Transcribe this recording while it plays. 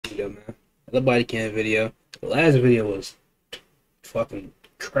video, man. Another body cam video. The last video was fucking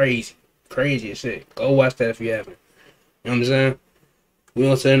crazy. Crazy as shit. Go watch that if you haven't. You know what I'm saying? We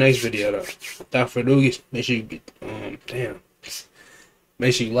on to the next video though. Without further ado, make sure you get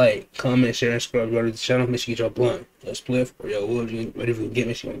make sure you like, comment, share, and subscribe to the channel. Make sure you get your blunt, your spliff, or your wood. You ready for get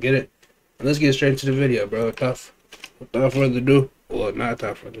me? She gonna get it. And let's get straight into the video, bro. Without further ado, or not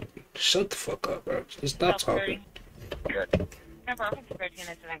without further ado, shut the fuck up, bro. Just stop talking. Remember, a 13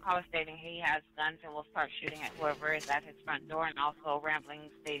 incident caller stating he has guns and will start shooting at whoever is at his front door, and also rambling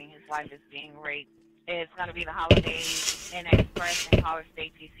stating his wife is being raped. It's going to be the holidays in Express, and caller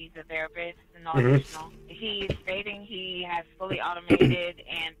states he sees a therapist and no additional. He's stating he has fully automated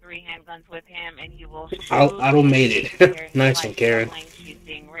and 3 handguns with him, and he will shoot. Automated. Nice one, Karen. She's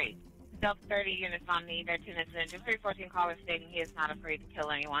being raped. Delta 30 units on the 13 incident. 314 caller stating he is not afraid to kill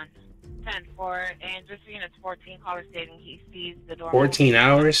anyone. 10-4, and just units 14 caller stating he sees the door 14 move.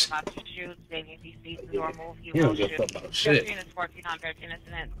 hours? About to shoot, stating if he sees the door move, he You will don't give shoot. a fuck about shit. Units 14 on 13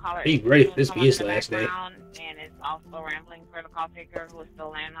 incident. Caller Be ready for this someone be his in the last day. And is also rambling for the call taker who is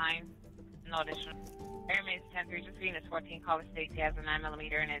still landline. No additional. Airman's 10-3, just units 14 caller states he has a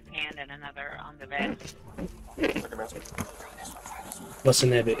 9mm in his hand and another on the bed. What's in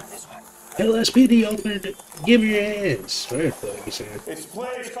that bit? LSPD, open it. Give me your hands. Where the fuck you saying? It's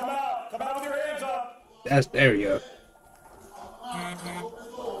please, come out with your hands up. There we go.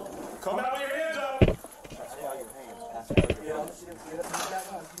 Come out with your hands up.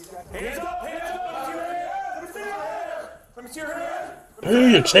 Hands up, let me see your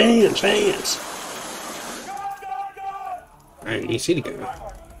hands. Hands. I didn't even see the gun.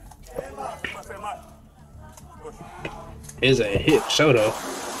 Here's a hit show though.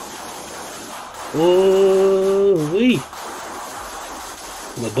 Whoa, wee.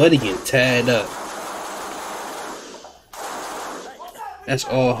 My buddy getting tied up. That's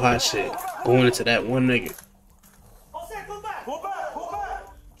all hot shit. Going into that one nigga.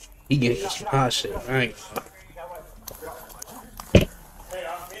 He getting some hot shit. I ain't.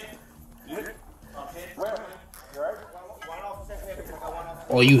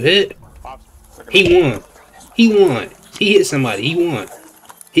 Oh, you hit? He won. He hit somebody. He won.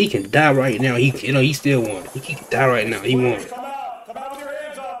 He can die right now. He still won. He can die right now. He won. Come out with your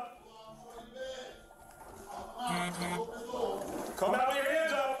hands up. Come out with your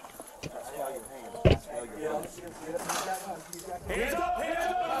hands up. Hands up.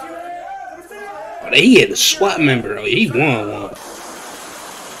 Oh, he had a SWAT member. Oh, he won.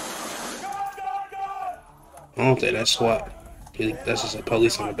 I don't think that's SWAT. That's just a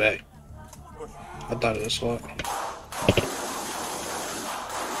police on the back. I thought it was SWAT.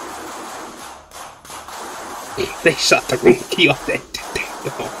 They shot the room key off that.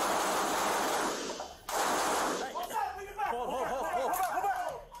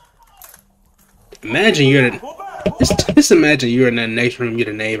 Imagine you're the. Just imagine you're in that next room. You're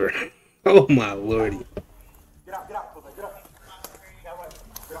the neighbor. Oh my lordy.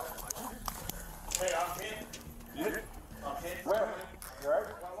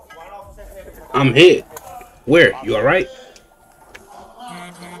 I'm hit. Where? You alright?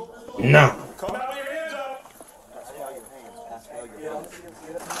 No. Come out with your hands up.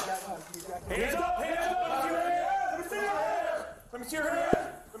 Hands up. Let me see your hands.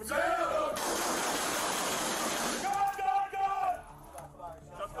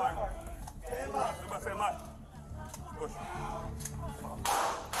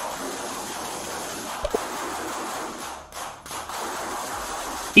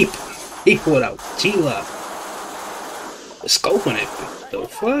 He pulled out G-Lock. The scope on it. The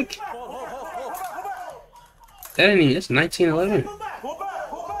fuck? That ain't even. It's 1911.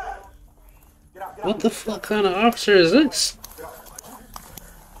 What the fuck kind of officer is this?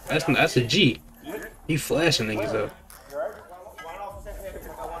 That's a G. He flashing niggas up.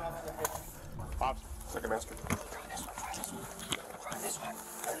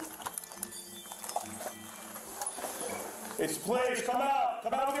 It's please, come out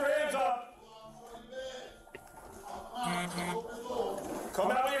with your hands up.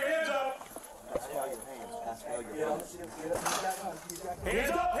 Come out with your hands up.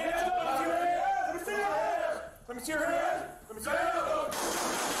 Hands up. Let me see your hands.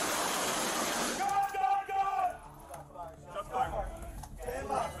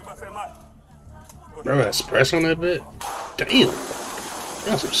 Bro, that's press on that bit? Damn.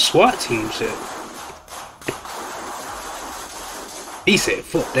 That's some SWAT team shit. He said,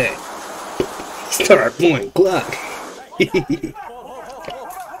 fuck that. Start blowing Glock.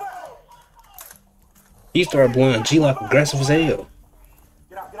 He started blowing G-Lock aggressive as hell.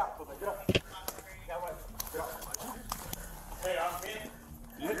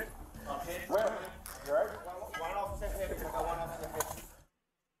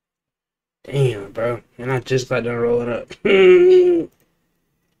 Damn, bro. And I just got done rolling up. If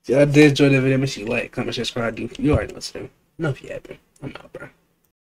y'all did enjoy the video, make sure you like, comment, subscribe. You already know what to do. Enough yapping. I'm out, bro.